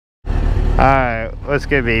Alright, let's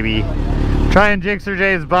go, baby. Trying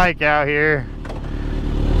GSXRJaye's bike out here.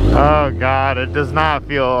 Oh god, it does not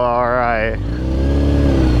feel alright.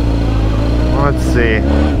 Let's see.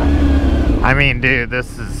 I mean, dude,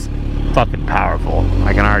 this is fucking powerful.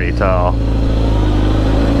 I can already tell.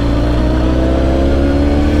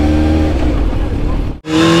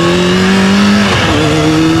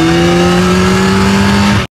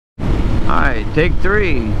 Alright, take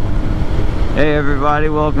 3. Hey everybody,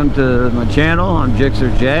 welcome to my channel. I'm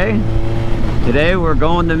GSXRJaye. Today we're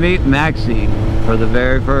going to meet Maxy for the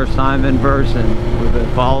very first time in person. We've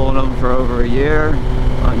been following him for over a year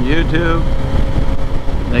on YouTube.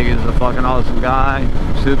 I think he's a fucking awesome guy.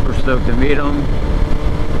 Super stoked to meet him.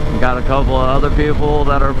 We got a couple of other people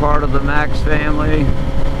that are part of the Max family,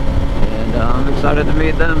 and I'm excited to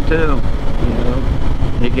meet them too. You know,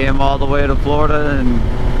 he came all the way to Florida, and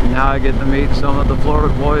now I get to meet some of the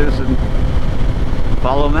Florida boys and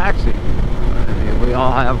follow Maxy. I mean, we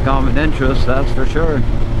all have common interests, that's for sure.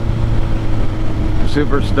 I'm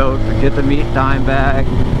super stoked to get to meet Dimebag.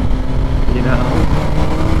 You know,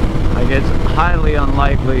 like, it's highly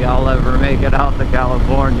unlikely I'll ever make it out to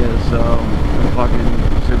California, so I'm fucking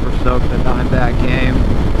super stoked that Dimebag came.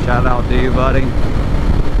 Shout out to you, buddy.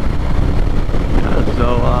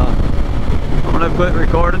 I'm gonna quit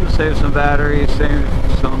recording, save some batteries, save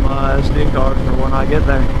some SD cards for when I get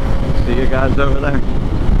there. See you guys over there.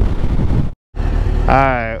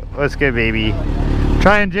 Alright, let's go, baby.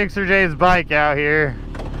 Trying GSXRJaye's bike out here.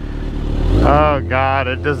 Oh god,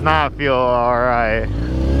 it does not feel alright.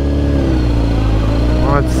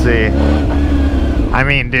 Let's see. I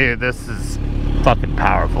mean, dude, this is fucking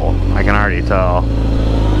powerful. I can already tell.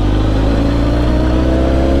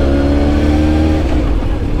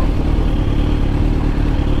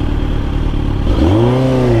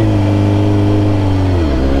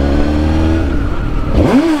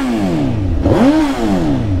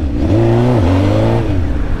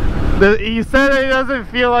 You said it doesn't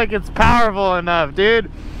feel like it's powerful enough, dude.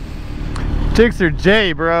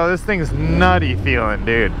 GSXRJaye, bro, this thing's nutty feeling,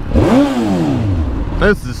 dude.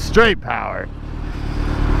 This is straight power.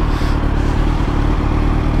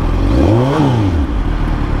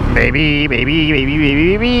 Baby, baby, baby,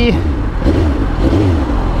 baby, baby.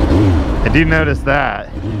 I do notice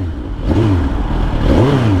that.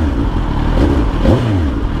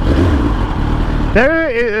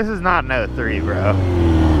 This is not an 03, bro.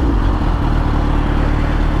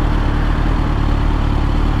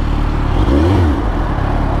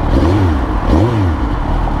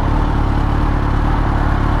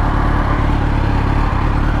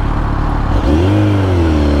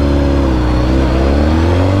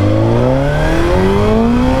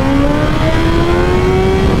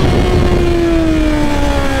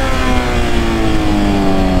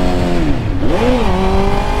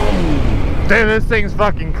 Dude, this thing's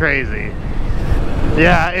fucking crazy.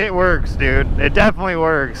 Yeah, it works, dude. It definitely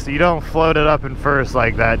works. You don't float it up in first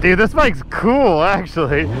like that. Dude, this bike's cool,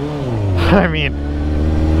 actually. I mean...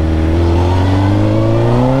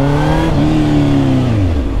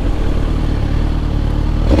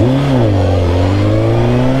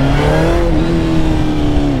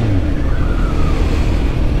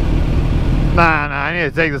 Nah, I need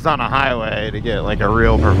to take this on a highway to get like a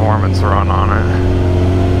real performance run on it.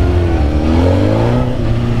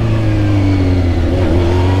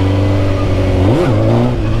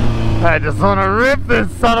 I just want to rip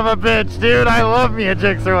this son of a bitch, dude. I love me a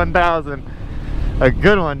GSXR1000. A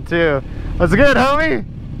good one, too. What's good, homie?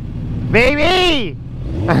 Baby!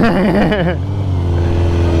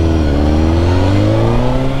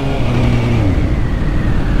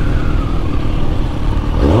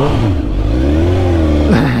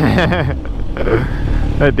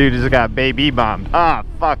 That dude just got baby bombed. Ah,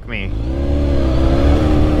 fuck me.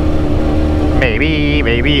 Baby,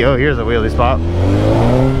 baby. Oh, here's a wheelie spot.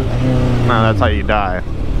 No, that's how you die.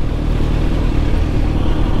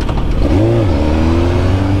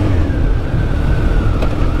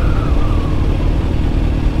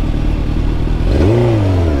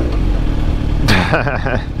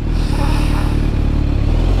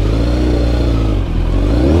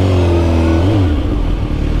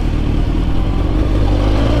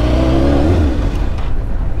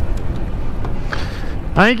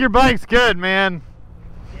 I think your bike's good, man.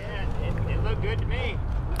 Yeah, it looked good to me.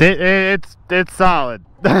 It's solid.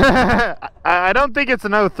 I don't think it's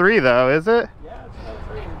an 03 though, is it? Yeah, it's an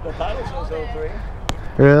 03. The title says 03.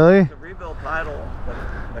 Really? It's a rebuilt title.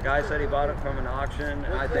 The guy said he bought it from an auction,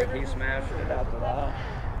 and I think he smashed it after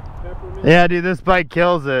that. Yeah, dude, this bike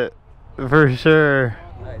kills it for sure.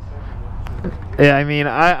 Nice. Yeah, I mean,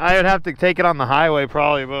 I would have to take it on the highway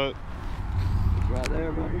probably, but Right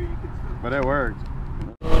there, buddy. But it worked.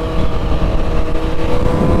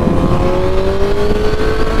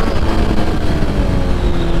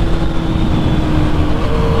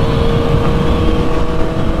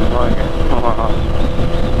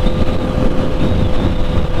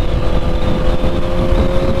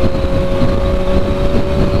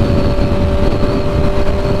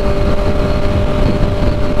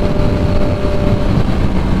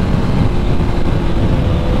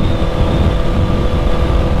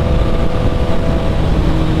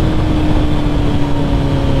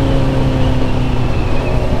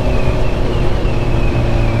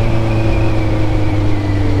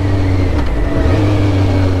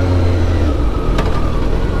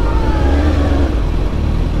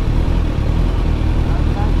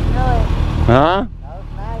 Huh? That was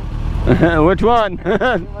nice. Which one? Too much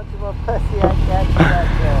of a pussy, I can't do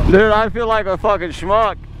that shit. Dude, I feel like a fucking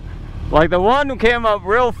schmuck. Like the one who came up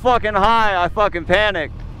real fucking high, I fucking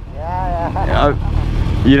panicked. Yeah.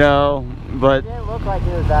 You know, but... It didn't look like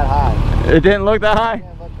it was that high. It didn't look that high? It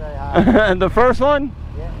didn't look very high. And the first one?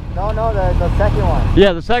 Yeah. No, the second one.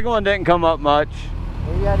 Yeah, the second one didn't come up much.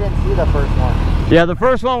 Maybe I didn't see the first one. Yeah, the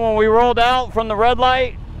first one, when we rolled out from the red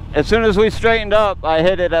light, as soon as we straightened up, I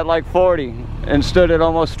hit it at like 40 and stood it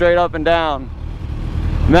almost straight up and down.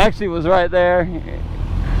 Maxy was right there. He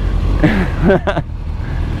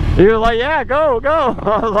was like, yeah, go, go.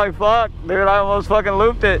 I was like, fuck, dude, I almost fucking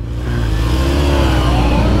looped it.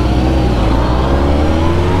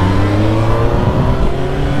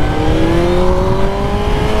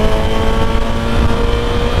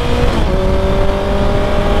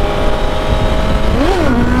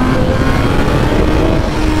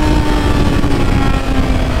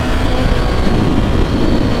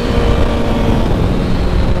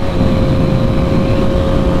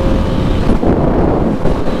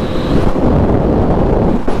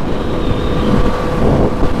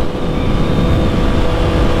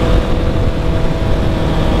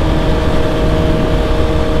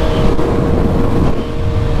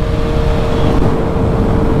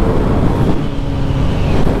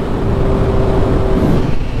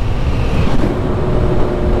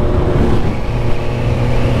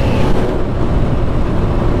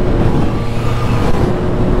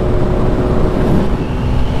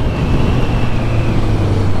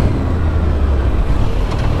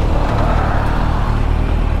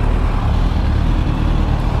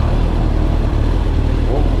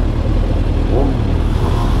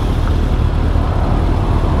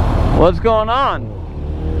 What's going on?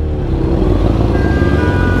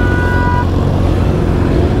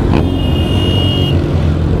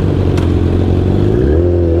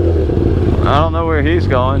 I don't know where he's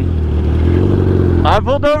going. I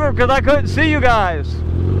pulled over because I couldn't see you guys. I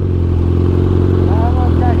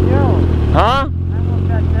almost got killed. Huh? I almost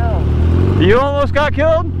got killed. You almost got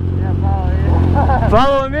killed? Yeah,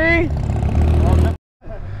 following you. Following me?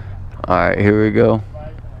 Alright, here we go.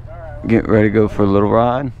 Get ready to go for a little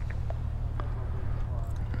ride.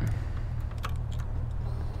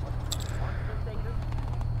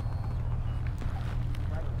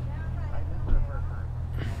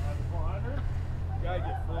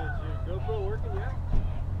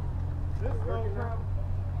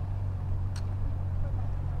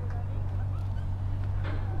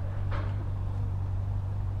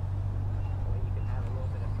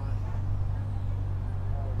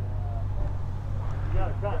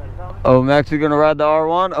 Oh, Maxy gonna ride the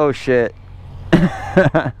R1? Oh shit. Is your mic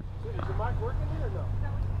working here or no?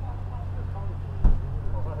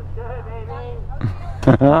 Good, baby.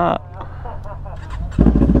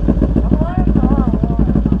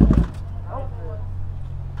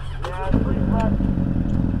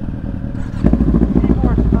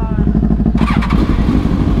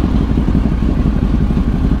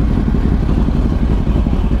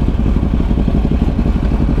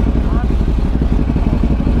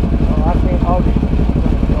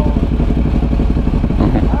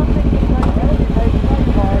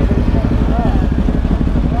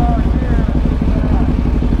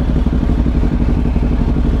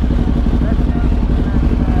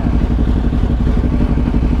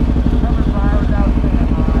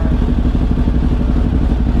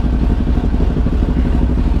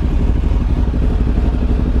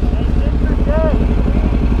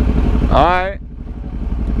 Alright. Where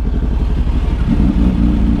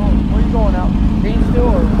are you going out? Dean still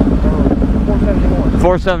or 471?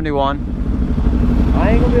 471.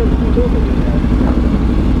 I ain't gonna be able to do it.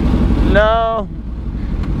 No.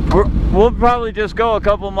 We'll probably just go a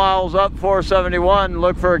couple miles up 471,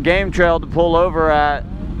 look for a game trail to pull over at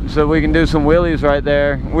so we can do some wheelies right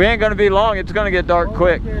there. We ain't gonna be long, it's gonna get dark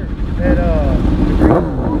quick.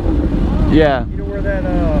 Yeah. You know where where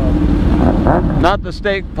that, Not the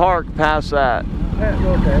state park, past that.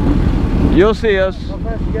 okay. You'll see us. How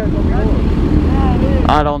fast you guys gonna be going?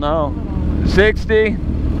 I don't know. 60.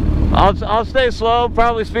 I'll stay slow,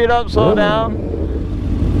 probably speed up, slow down.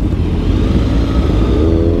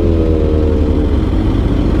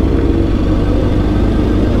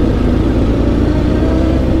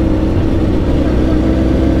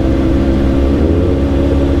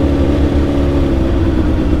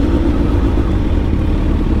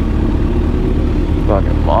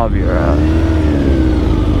 Fucking mob your ass.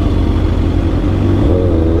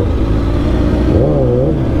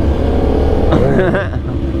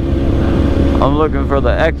 I'm looking for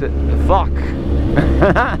the exit. Fuck.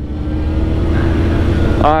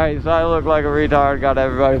 Alright, so I look like a retard. Got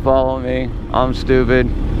everybody following me. I'm stupid.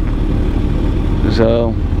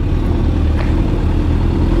 So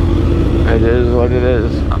it is what it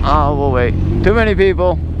is. Oh, we'll wait. Too many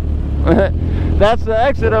people. That's the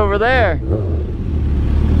exit over there.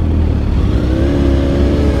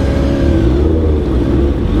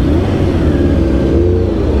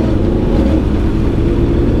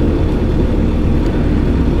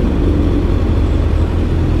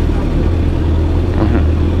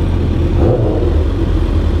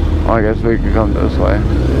 I guess we can come this way.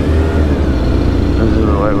 This is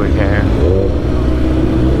the way we came.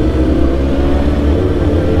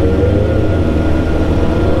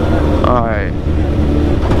 Alright.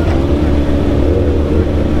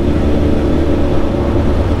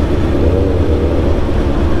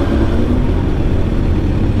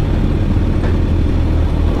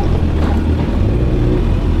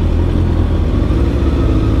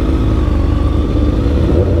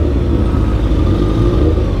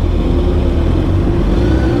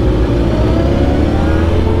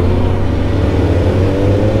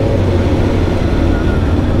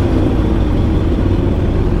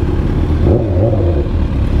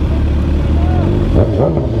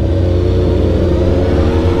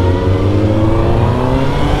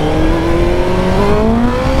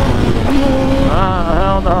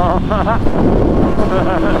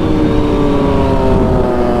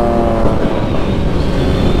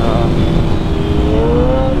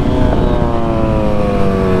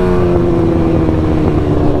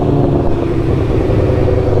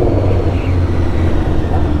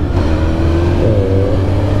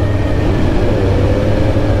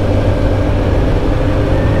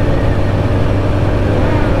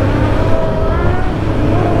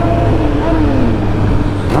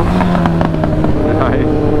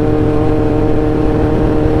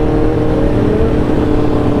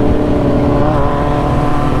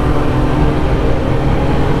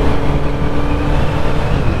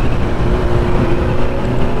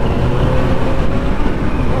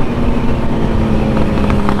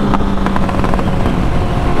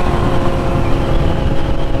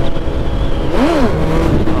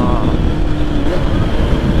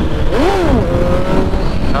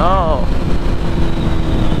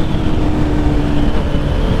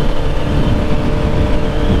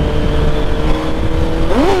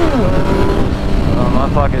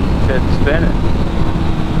 Fucking shit spinning.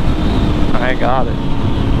 I got it.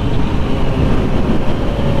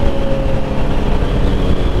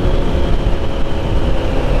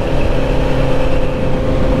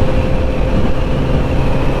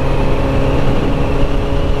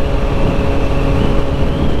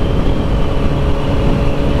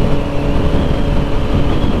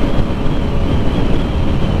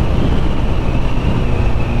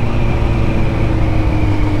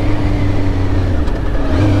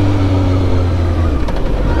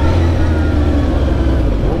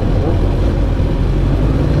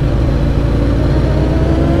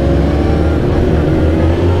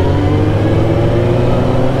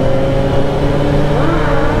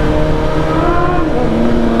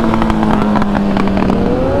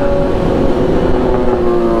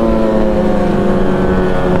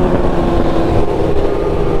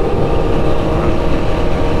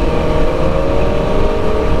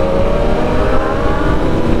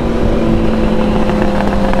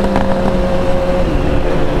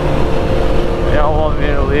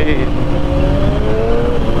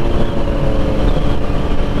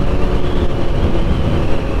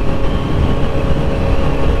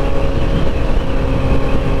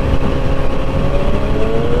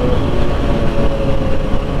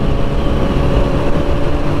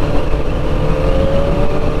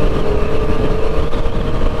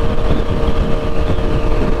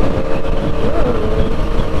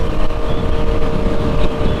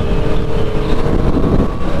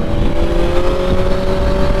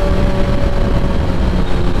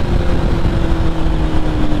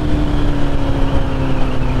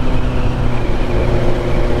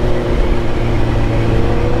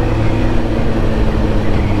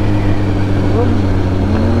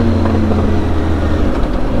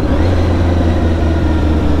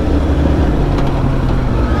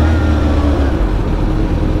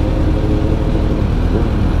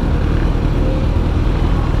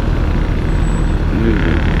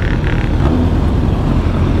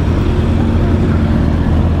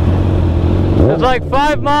 It's like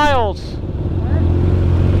 5 miles.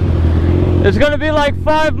 It's going to be like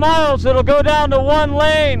 5 miles. It'll go down to 1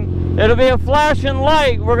 lane. It'll be a flashing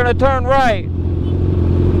light. We're going to turn right.